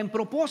 camina en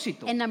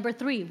propósito. And number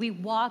 3, we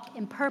walk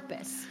in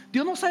purpose.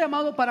 Dios nos ha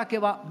llamado para que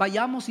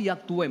vayamos y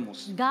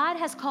actuemos. God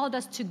has called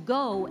us to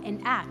go and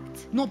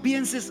act. No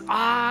pienses,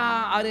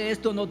 haré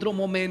esto en otro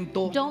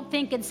momento. Don't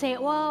think and say,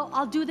 well,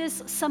 I'll do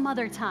this some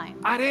other time.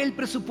 Haré el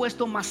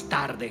presupuesto más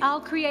tarde.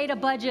 I'll create a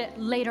budget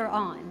later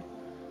on.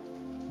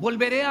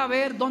 Volveré a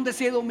ver dónde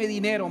se ha ido mi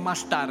dinero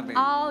más tarde.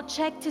 I'll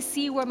check to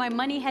see where my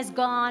money has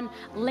gone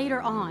later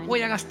on.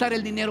 Voy a gastar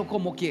el dinero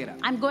como quiera.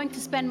 I'm going to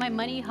spend my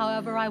money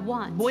however I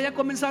want. Voy a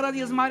comenzar a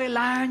diezmar el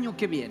año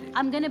que viene.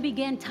 I'm going to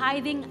begin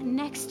tithing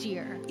next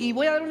year. Y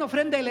voy a dar una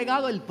ofrenda de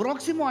legado el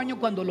próximo año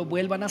cuando lo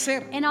vuelvan a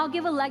hacer. And I'll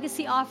give a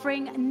legacy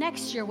offering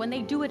next year when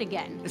they do it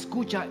again.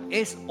 Escucha,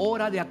 es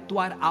hora de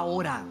actuar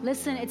ahora.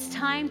 Listen, it's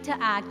time to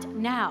act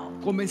now.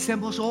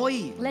 Comencemos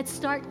hoy. Let's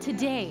start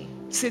today.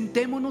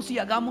 Sentémonos y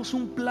hagamos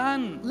un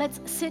plan.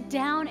 Let's sit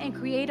down and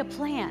create a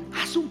plan.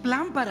 Haz un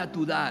plan para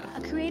tu dar.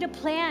 Create a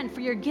plan for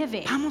your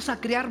giving. Vamos a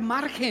crear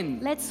margen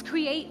Let's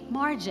create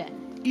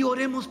margin. y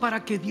oremos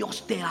para que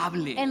Dios te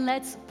hable. And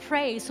let's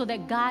pray so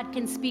that God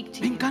can speak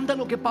to Me you. encanta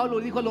lo que Pablo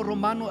dijo a los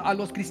romanos, a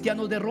los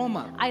cristianos de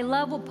Roma. I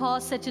love what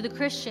Paul said to the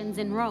Christians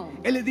in Rome.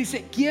 Él les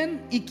dice, ¿quién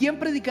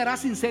predicará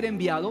sin ser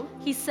enviado?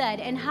 He said,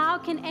 and how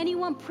can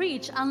anyone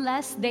preach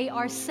unless they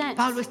are sent?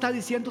 Pablo está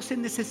diciendo, se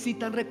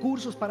necesitan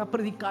recursos para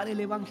predicar el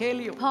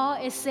evangelio.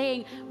 Paul is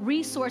saying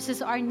resources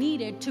are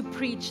needed to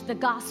preach the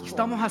gospel.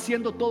 Estamos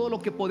haciendo todo lo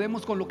que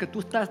podemos con lo que tú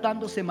estás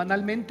dando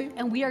semanalmente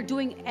And we are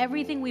doing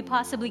everything we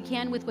possibly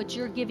can with what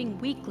you're giving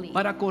weekly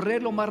para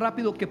correr lo más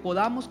rápido que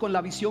podamos con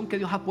la visión que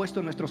Dios ha puesto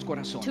en nuestros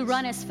corazones. to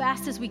run as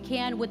fast as we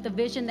can with the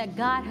vision that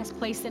God has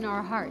placed in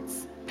our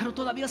hearts. Pero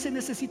todavía se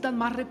necesitan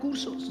más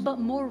recursos But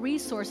more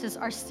resources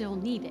are still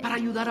needed para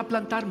ayudar a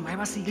plantar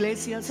nuevas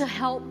iglesias. to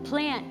help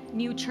plant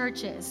new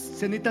churches.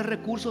 Se necesitan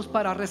recursos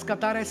para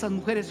rescatar a esas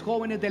mujeres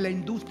jóvenes de la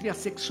industria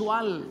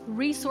sexual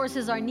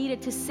Resources are needed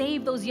to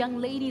save those young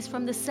ladies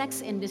from the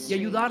sex y industry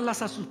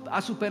ayudarlas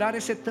a superar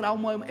ese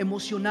trauma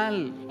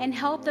emocional and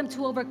help them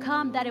to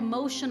overcome that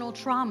emotional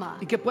trauma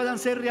y que puedan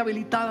ser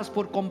rehabilitadas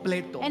por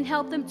completo. and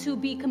help them to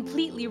be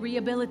completely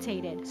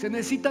rehabilitated. Se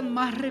necesitan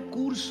más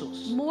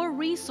recursos More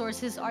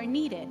resources are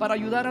needed para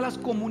ayudar a las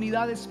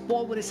comunidades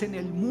pobres en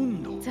el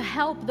mundo. to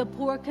help the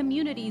poor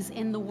communities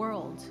in the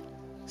world.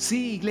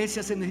 Sí,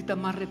 iglesia, se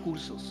necesitan más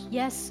recursos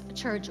Yes,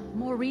 church,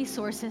 more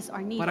resources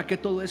are needed para que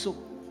todo eso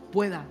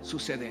pueda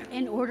suceder.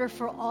 in order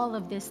for all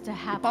of this to Y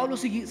happen. Pablo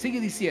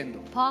sigue diciendo,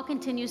 Paul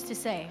continues to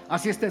say,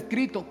 así está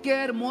escrito, qué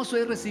hermoso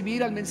es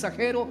recibir al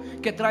mensajero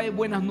que trae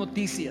buenas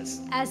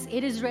noticias. as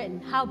it is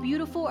written, how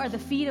beautiful are the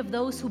feet of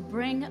those who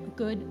bring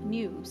good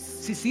news.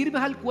 Si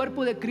sirves al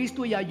cuerpo de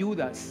Cristo y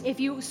ayudas, If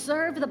you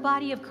serve the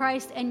body of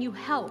Christ and you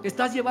help,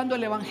 estás llevando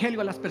el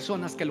evangelio a las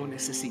personas que lo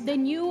necesitan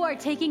then you are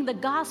taking the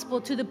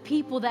gospel to the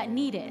people that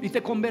need y it,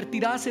 te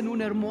convertirás en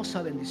una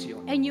hermosa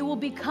bendición. and you will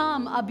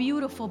become a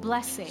beautiful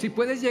blessing. Si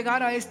puedes llegar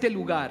a este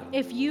lugar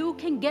If you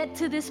can get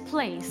to this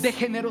place de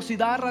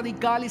generosidad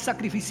radical y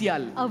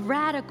sacrificial, of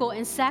radical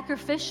and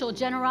sacrificial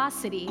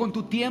generosity con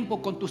tu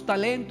tiempo, con tus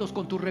talentos,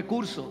 con tus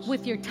recursos,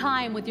 with your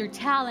time, with your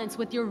talents,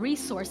 with your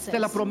resources, esta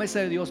es la promesa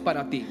de Dios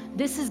para ti.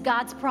 this is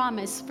God's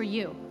promise for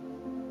you.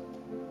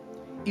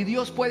 Y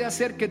Dios puede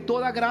hacer que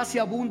toda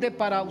gracia abunde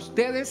para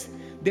ustedes,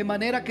 de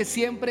manera que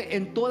siempre,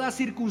 en toda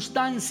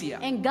circunstancia,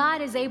 And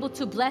God is able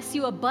to bless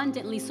you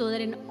abundantly so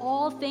that in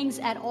all things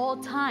at all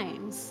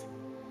times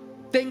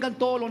tengan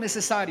todo lo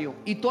necesario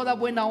y toda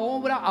buena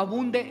obra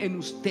abunde en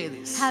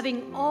ustedes.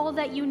 Having all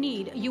that you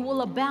need, you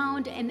will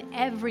abound in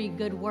every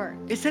good work.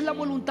 Esa es la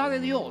voluntad de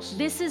Dios.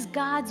 This is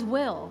God's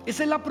will.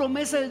 Esa es la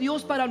promesa de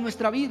Dios para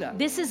nuestra vida.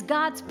 This is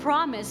God's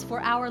promise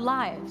for our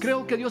lives.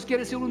 Creo que Dios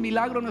quiere hacer un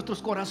milagro en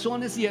nuestros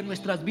corazones y en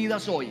nuestras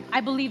vidas hoy.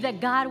 I believe that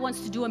God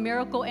wants to do a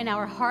miracle in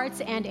our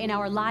hearts and in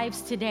our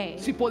lives today.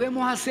 Si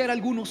podemos hacer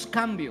algunos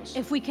cambios,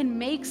 If we can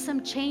make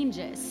some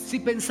changes, si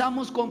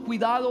pensamos con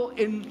cuidado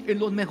en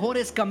los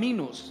mejores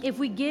caminos, if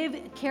we give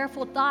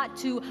careful thought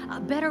to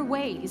better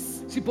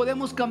ways, si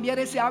podemos cambiar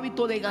ese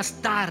hábito de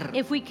gastar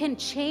if we can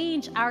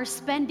change our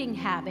spending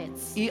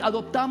habits, y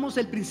adoptamos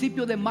el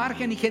principio de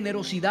margen y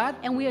generosidad,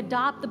 and we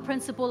adopt the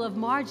principle of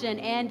margin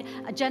and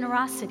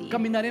generosity,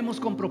 caminaremos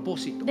con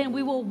propósito then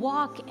we will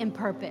walk in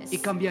purpose y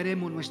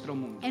cambiaremos nuestro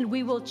mundo. and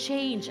we will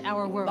change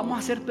our Vamos world.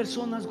 a ser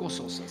personas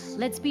gozosas,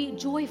 Let's be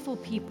joyful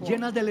people,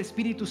 llenas del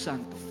Espíritu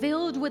Santo,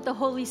 filled with the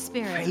Holy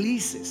Spirit,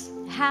 felices,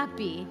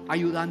 happy,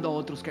 ayudando a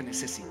otros que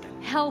necesitan.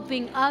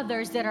 helping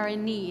others that are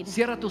in need.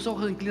 Cierra tus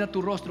ojos, inclina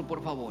tu rostro,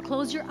 por favor.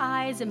 Close your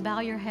eyes and bow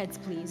your heads,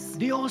 please.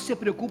 Dios se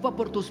preocupa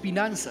por tus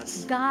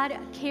finanzas God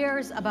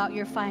cares about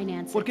your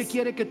finances porque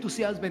quiere que tú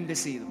seas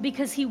bendecido.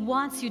 because He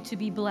wants you to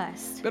be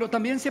blessed. Pero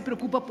también se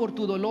preocupa por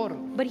tu dolor,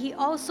 But He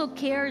also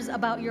cares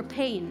about your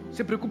pain.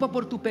 se preocupa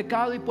por tu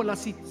pecado y por la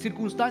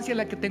circunstancia en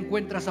la que te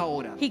encuentras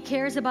ahora. He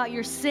cares about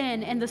your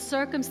sin and the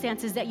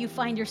circumstances that you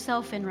find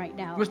yourself in right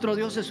now. Nuestro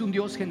Dios es un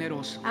Dios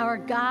generoso Our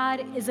God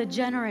is a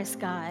generous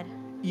God,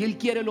 y Él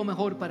quiere lo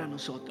mejor para and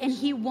nosotros.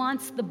 He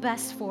wants the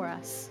best for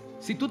us.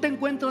 Si tú te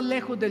encuentras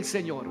lejos del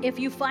Señor, If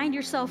you find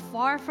yourself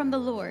far from the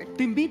Lord,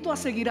 te invito a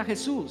seguir a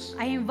Jesús.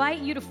 I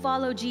invite you to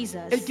follow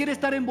Jesus. Él quiere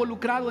estar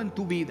involucrado en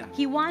tu vida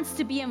He wants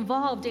to be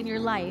involved in your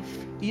life,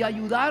 y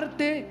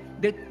ayudarte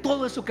de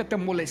todo eso que te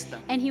molesta.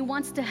 and He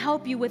wants to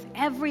help you with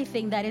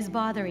everything that is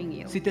bothering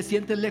you. Si te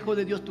sientes lejos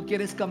de Dios, tú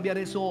quieres cambiar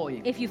eso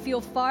hoy. If you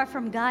feel far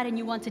from God and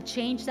you want to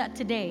change that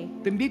today,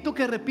 Te invito a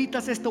que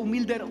repitas esta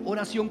humilde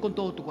oración con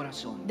todo tu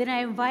corazón. then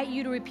I invite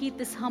you to repeat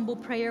this humble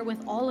prayer with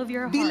all of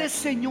your Dile, heart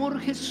Señor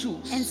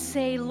Jesús, and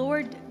say,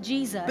 Lord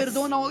Jesus,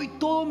 perdona hoy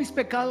todos mis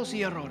pecados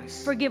y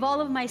errores. forgive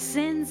all of my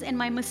sins and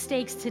my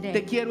mistakes Te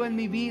today. quiero en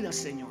mi vida,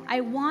 Señor.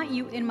 I want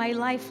you in my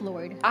life,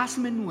 Lord.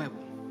 Hazme nuevo.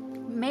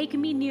 Make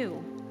me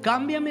new.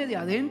 Cámbiame de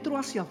adentro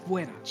hacia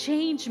afuera.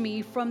 Change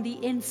me from the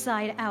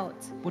inside out.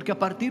 Porque a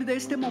partir de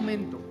este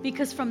momento,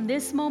 Because from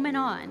this moment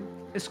on,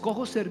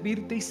 escojo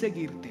servirte y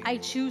seguirte. I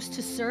choose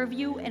to serve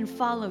you and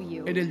follow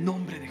you. En el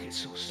nombre de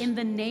Jesús. In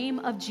the name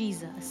of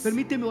Jesus.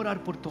 Permíteme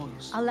orar por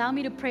todos. Allow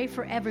me to pray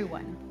for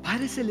everyone.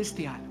 Padre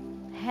Celestial,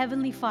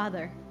 Heavenly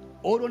Father,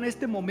 oro en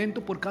este momento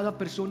por cada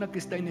persona que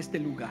está en este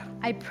lugar.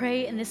 I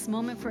pray in this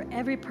moment for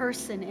every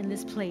person in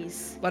this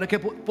place Para que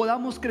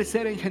podamos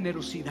crecer en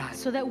generosidad.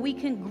 so that we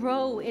can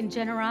grow in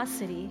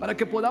generosity, Para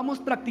que podamos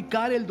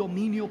practicar el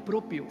dominio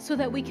propio. so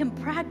that we can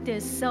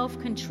practice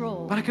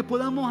self-control, Para que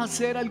podamos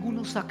hacer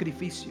algunos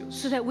sacrificios.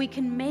 so that we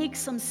can make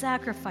some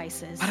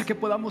sacrifices, Para que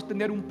podamos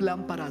tener un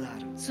plan para dar.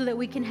 so that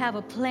we can have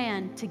a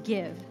plan to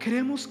give.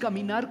 Queremos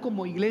caminar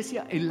como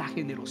iglesia en la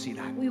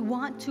generosidad. We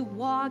want to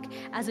walk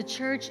as a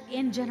church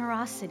in generosity,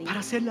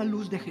 Para ser la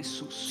luz de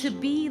Jesús. to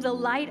be the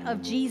light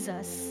of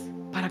Jesus,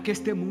 Para que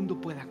este mundo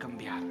pueda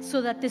cambiar.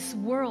 so that this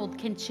world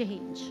can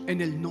change.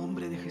 En el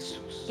nombre de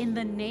Jesús. In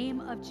the name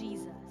of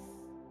Jesus.